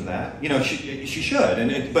answer that. She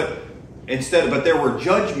should. But there were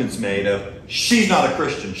judgments made of, she's not a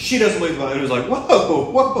Christian. She doesn't believe about it. It was like,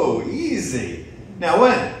 whoa, easy. Now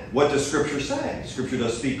what does Scripture say? Scripture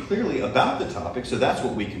does speak clearly about the topic, so that's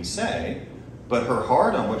what we can say. But her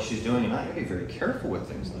heart on what she's doing, and I gotta be very careful with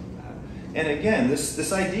things like that. And again,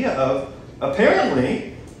 this idea of,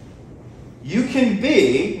 apparently, you can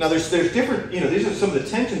be, now there's different, these are some of the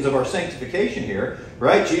tensions of our sanctification here,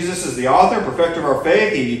 right? Jesus is the author and perfecter of our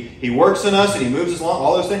faith. He works in us and he moves us along,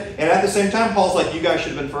 all those things. And at the same time, Paul's like, you guys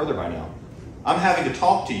should have been further by now. I'm having to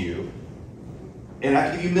talk to you, and I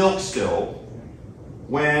have to give you milk still,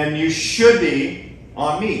 when you should be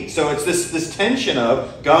on meat. So it's this tension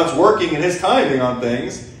of God's working in his timing on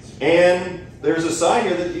things, and there's a side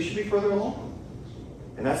here that you should be further along.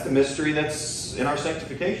 And that's the mystery that's in our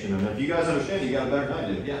sanctification. And if you guys understand, you got it better than I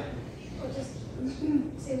do. Yeah. Well, it just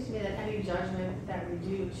seems to me that any judgment that we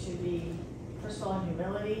do should be, first of all, in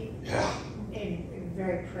humility. Yeah. And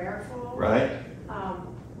very prayerful. Right.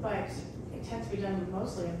 But it tends to be done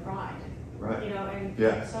mostly in pride. Right. And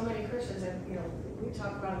Yeah. so many Christians, and we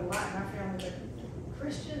talk about it a lot in our family, but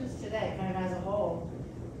Christians today, kind of as a whole,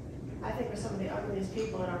 I think we're some of the ugliest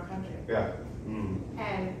people in our country. Yeah. Mm.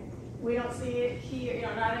 And we don't see it here,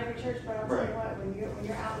 not every church, but I'll tell you what, when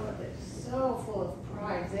you're out with it, so full of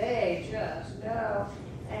pride, they just know.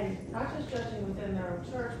 And not just judging within their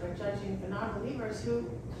own church, but judging the non-believers who,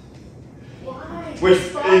 why? Which,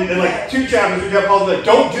 in like 2 chapters, we got Paul's like,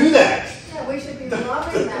 don't do that. Yeah, we should be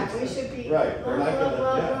loving them, we should be, Right.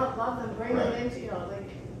 love them, bring them Right. into,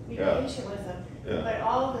 be Yeah. patient with them. Yeah. But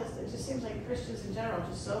all of this, it just seems like Christians in general,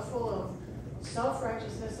 just so full of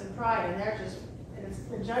self-righteousness and pride, and they're just,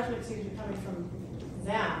 the judgment seems to be coming from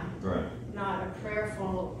them, Right. not a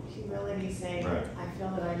prayerful humility saying, Right. I feel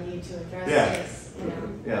that I need to address Yeah. this,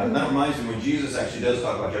 Yeah, and that reminds me when Jesus actually does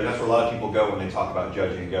talk about judging. That's where a lot of people go when they talk about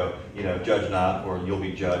judging and go, judge not or you'll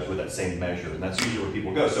be judged with that same measure. And that's usually where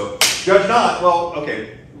people go. So, judge not, well,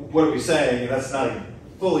 okay, what are we saying? That's not even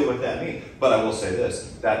fully what that means. But I will say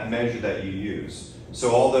this, that measure that you use.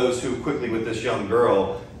 So all those who quickly with this young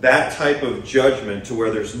girl, that type of judgment to where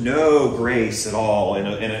there's no grace at all in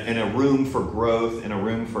a room for growth, in a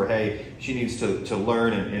room for, hey, she needs to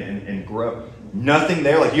learn and grow. Nothing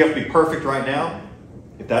there, like you have to be perfect right now.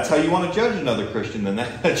 If that's how you want to judge another Christian, then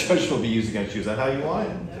that judgment will be used against you. Is that how you want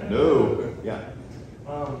it? No. Yeah.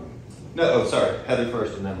 No, sorry. Heather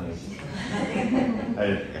first and then Lee.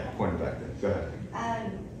 I pointed back there. Go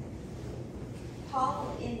ahead.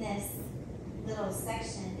 Paul, in this little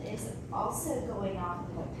section, is also going off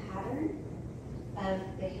of a pattern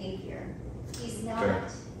of behavior. He's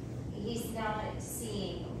not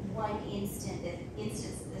seeing one instance that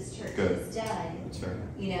this church has done,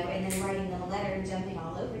 and then writing them a letter and jumping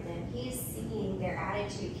all over them. He's seeing their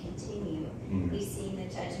attitude continue. Mm-hmm. He's seeing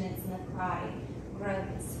the judgments and the pride grow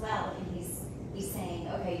and swell, and he's saying,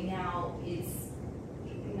 okay, now it's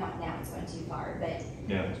going too far, but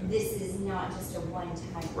this is not just a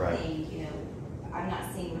one-time thing. I'm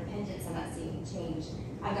not seeing repentance. I'm not seeing change.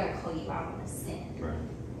 I've got to call you out on the sin. Right.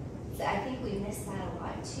 So I think we miss that a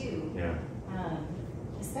lot too. Yeah.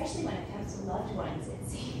 Especially when it comes to loved ones, it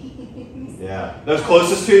seems. Yeah. Those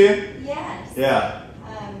closest to you? Yes. Yeah.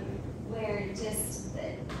 Where just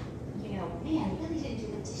that, man, really didn't do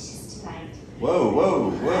the dishes tonight.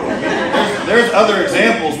 Whoa. There's other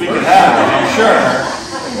examples we could have, I'm sure.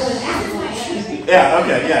 Yeah,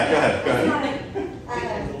 okay, yeah, go ahead.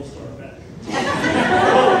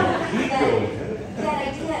 That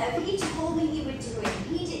idea of he told me he would do it, and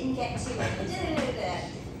he didn't get to it,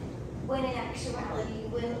 when in actuality,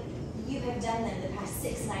 you have done them the past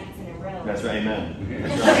 6 nights in a row. That's right, amen.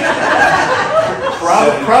 That's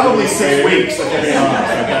right. Probably 6 weeks, to be honest,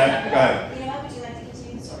 okay? Go ahead. Would you like to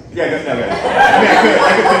continue the story? Yeah, go ahead.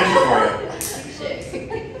 I could finish it for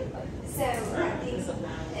you. So, I think,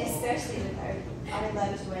 especially with our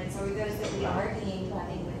loved ones, or those that we are being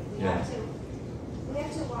loving with, we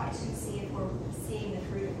have to watch and see if we're seeing the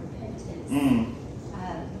fruit of repentance.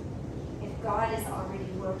 If God is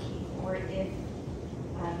already working, or if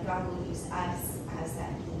God will use us as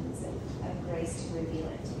that means of grace to reveal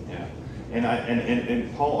it to them. Yeah,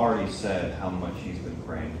 and Paul already said how much he's been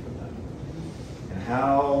praying for them, and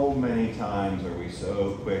how many times are we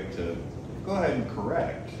so quick to go ahead and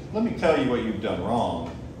correct? Let me tell you what you've done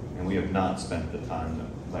wrong, and we have not spent the time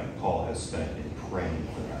that, like Paul has spent in praying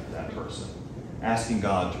for that person, asking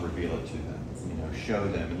God to reveal it to them, show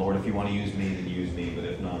them. And Lord, if you want to use me, then use me, but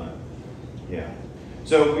if not, yeah.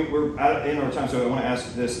 So we're in our time, so I want to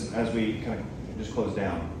ask this as we kind of just close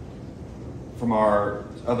down. From our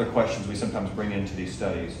other questions we sometimes bring into these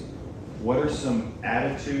studies, what are some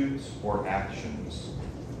attitudes or actions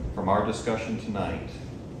from our discussion tonight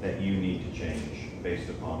that you need to change based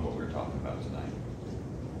upon what we're talking about tonight?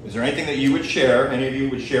 Is there anything that you would share, any of you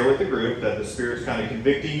would share with the group that the Spirit's kind of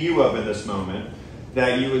convicting you of in this moment,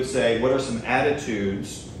 that you would say, what are some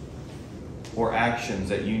attitudes or actions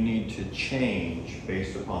that you need to change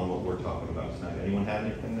based upon what we're talking about tonight? Anyone have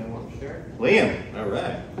anything they want to share? Liam, all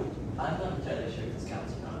right. I'm not entirely sure if this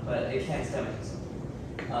counts or not, but it can stem from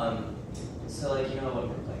something. So, like, when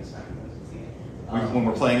we're playing Smash Bros. When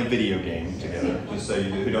we're playing a video game together, just so you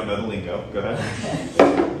who don't know the lingo, go ahead.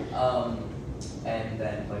 And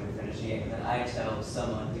then, like, we finish the game, and then I tell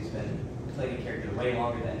someone who's been playing a character way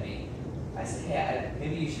longer than me, I say, hey,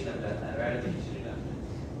 maybe you should have done that, or I don't think you should have done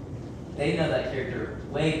that. They know that character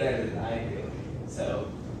way better than I do,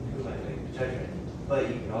 so who am I making the judgment? But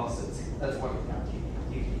you can also, that's one of the times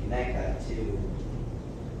you can connect that to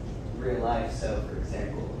real life. So, for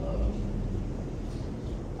example,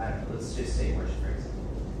 I don't know, let's just say worship, for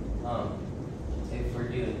example. If we're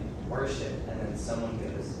doing worship and then someone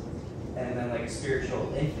goes, and then like a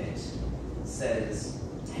spiritual infant says,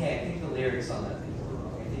 hey, I think the lyrics on that thing were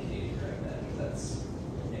wrong. I think you need to correct that because that's,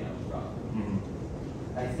 wrong.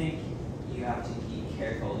 Mm-hmm. I think you have to be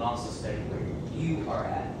careful and also study where you are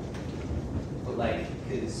at. But like,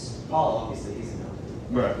 because Paul, obviously, he's an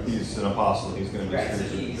Right, he's an apostle. He's going to be right, so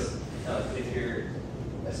spiritually he's, mature. no, if you're,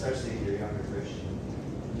 especially if you're a younger Christian,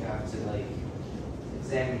 you have to like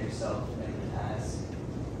examine yourself and ask,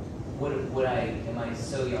 am I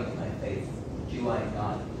so young in my faith? Do I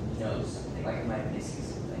not know something? Like, am I missing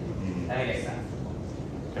something? Mm-hmm. And I guess that's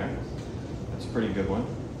Okay, that's a pretty good one.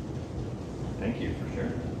 Thank you for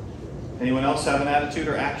sharing. Anyone else have an attitude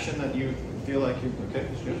or action that you feel like you okay?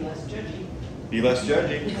 Be less judgy. Be less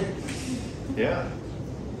judgy. Yeah.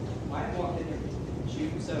 I walked in your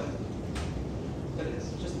shoes, so, but it's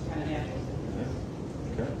just kind of natural.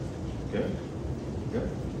 Yeah. Okay. Good. Good.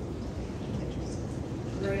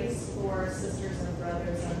 Grace for sisters and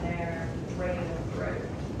brothers in their rate of growth.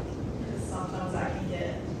 Because sometimes I can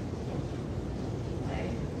get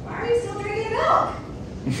like, why are you still drinking milk?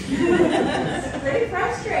 It's pretty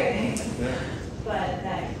frustrating. Yeah. But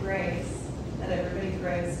that grace, that everybody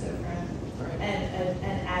grows different. And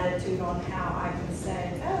an attitude on how I can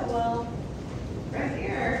say, oh, well, right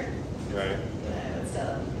here, Right. instead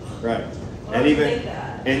of, Right. well, And I even think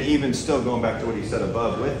that. and even still going back to what he said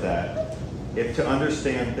above with that, if to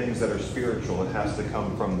understand things that are spiritual, it has to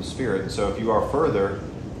come from the Spirit. And so if you are further,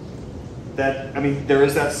 there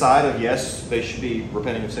is that side of, yes, they should be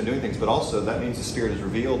repenting of sin, doing things, but also that means the Spirit has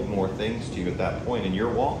revealed more things to you at that point in your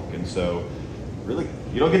walk. And so really,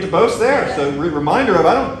 you don't get to boast there. So reminder of,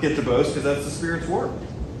 I don't get to boast because that's the Spirit's work.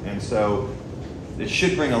 And so it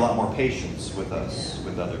should bring a lot more patience with us,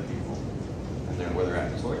 with other people, and then where they're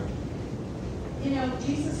at. Sorry.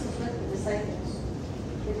 Jesus was with the disciples,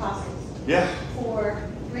 the apostles, Yeah. for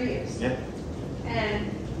 3 years. Yeah.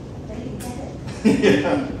 And they didn't get it.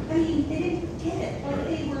 Yeah. They didn't get it. Like,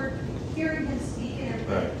 they were hearing him speak and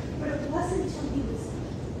everything. Right. But it wasn't until he was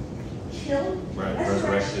killed, Right,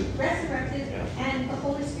 resurrected. Yeah. and the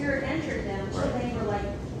Holy Spirit entered them, so Right. they were like,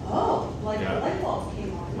 oh, like Yeah. the light bulb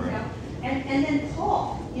came on, Right. And then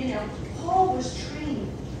Paul, Paul was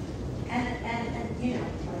trained and like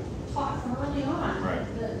taught from early on Right.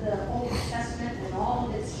 the Old Testament and all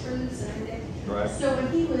of its truths and everything. Right. So when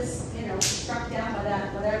he was, struck down by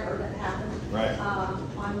that, whatever that happened, Right.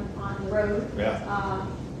 on the road, Yeah.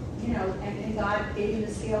 and God gave him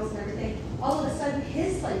the scales and everything, all of a sudden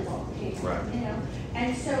his light bulb came on, Right.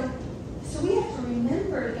 And so we have to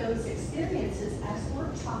remember those experiences as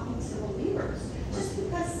we're talking to believers. Just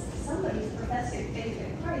because somebody's professing faith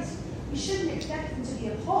in Christ, we shouldn't expect them to be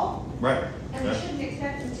a Paul. Right. And we Yeah. shouldn't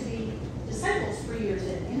expect them to be disciples 3 years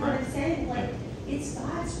in. You know what I'm saying? Like, it's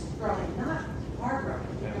God's growing, not our growing.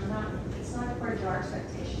 It's not according to our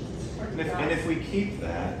expectations. It's according to And if God's. we keep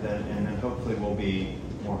that, then hopefully we'll be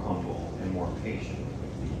more humble and more patient.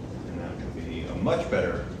 And that will be a much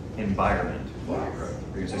better environment for our growth.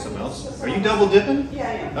 Are you going to say something else? Are you double dipping?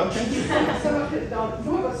 Yeah, yeah. Okay.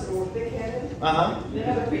 Some of us are more thick-headed Uh-huh. than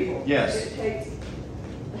other people. Yes. It takes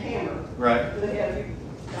a hammer Right. to the head a few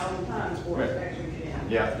thousand times for it to Right. actually get in.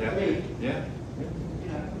 Yeah, I yeah. mean, Yeah. you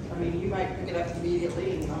know, I mean, you might pick it up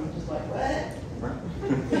immediately, and I'm just like, what? Right.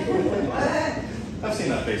 What? I've seen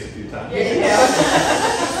that face a few times. Yeah.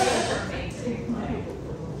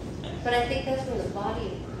 But I think that's where the body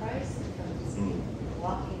of Christ comes, Mm.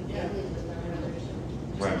 walking daily with our brothers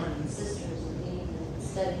Right. and sisters and meeting and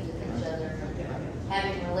studying with each other,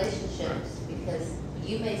 having relationships, because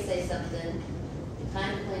you may say something,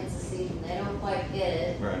 kind of plants a seed and they don't quite get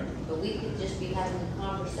it, Right. but we could just be having a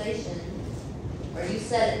conversation, or you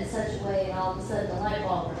said it in such a way and all of a sudden the light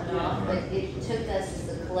bulb went off, but it took us as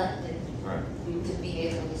a collective Right. to be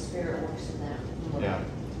able, the Spirit works in that. Yeah.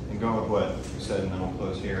 And going with what you said, and then we'll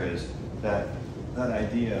close here, is that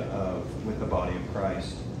idea of, with the body of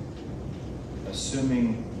Christ,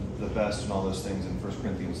 assuming the best and all those things in 1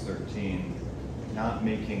 Corinthians 13, not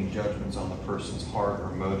making judgments on the person's heart or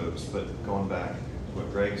motives, but going back to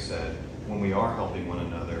what Greg said, when we are helping one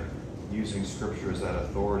another, using Scripture as that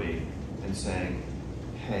authority and saying,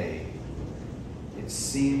 hey, it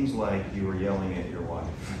seems like you were yelling at your wife.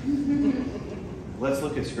 Let's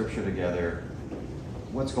look at Scripture together.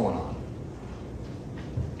 What's going on?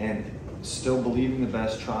 And still believing the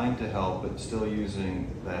best, trying to help, but still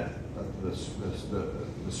using that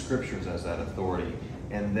the Scriptures as that authority,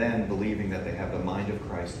 and then believing that they have the mind of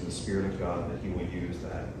Christ and the Spirit of God, that He will use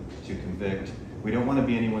that to convict. We don't want to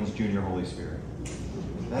be anyone's junior Holy Spirit.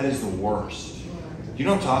 That is the worst. You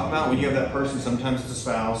know what I'm talking about? When you have that person, sometimes it's a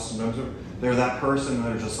spouse, sometimes they're that person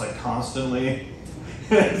that are just like constantly.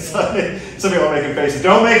 It's like, some people are making faces.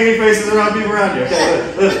 Don't make any faces around people around you.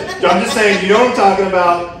 Okay, listen. I'm just saying, you know what I'm talking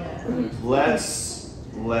about. Let's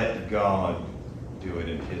let God do it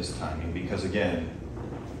in His timing, because again,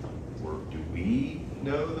 do we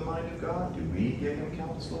know the mind of God? Do we give Him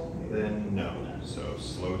counsel? Then no. So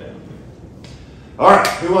slow down. All right.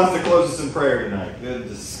 Who wants to close us in prayer tonight? Good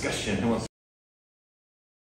discussion. Who wants to